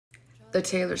The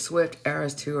Taylor Swift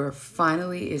Eras Tour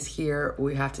finally is here.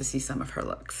 We have to see some of her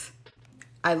looks.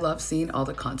 I love seeing all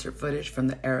the concert footage from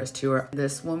the Eras Tour.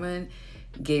 This woman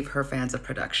gave her fans a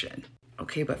production.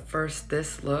 Okay, but first,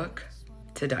 this look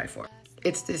to die for.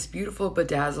 It's this beautiful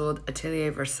bedazzled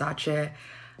Atelier Versace.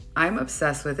 I'm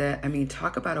obsessed with it. I mean,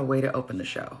 talk about a way to open the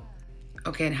show.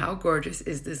 Okay, and how gorgeous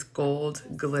is this gold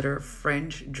glitter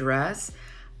fringe dress?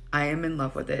 I am in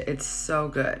love with it. It's so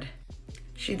good.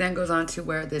 She then goes on to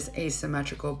wear this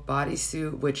asymmetrical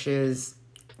bodysuit, which is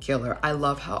killer. I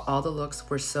love how all the looks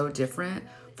were so different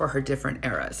for her different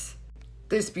eras.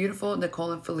 This beautiful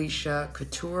Nicole and Felicia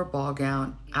couture ball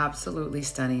gown, absolutely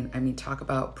stunning. I mean, talk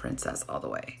about princess all the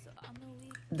way.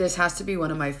 This has to be one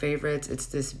of my favorites. It's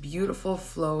this beautiful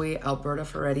flowy Alberta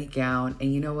Ferretti gown.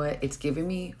 And you know what? It's giving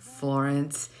me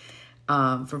Florence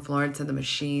from Florence and the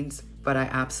Machines, but I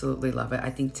absolutely love it. I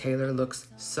think Taylor looks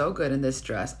so good in this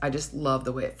dress. I just love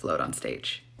the way it flowed on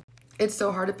stage. It's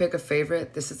so hard to pick a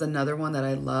favorite. This is another one that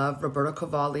I love. Roberto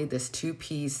Cavalli, this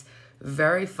two-piece,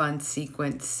 very fun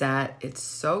sequin set. It's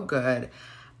so good.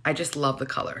 I just love the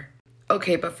color.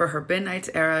 Okay, but for her Midnights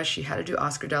era, she had to do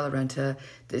Oscar de la Renta,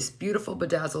 this beautiful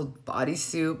bedazzled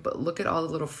bodysuit, but look at all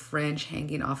the little fringe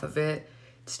hanging off of it.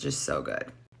 It's just so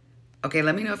good. Okay,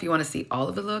 let me know if you want to see all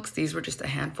of the looks. These were just a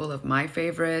handful of my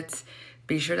favorites.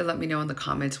 Be sure to let me know in the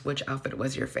comments which outfit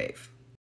was your fave.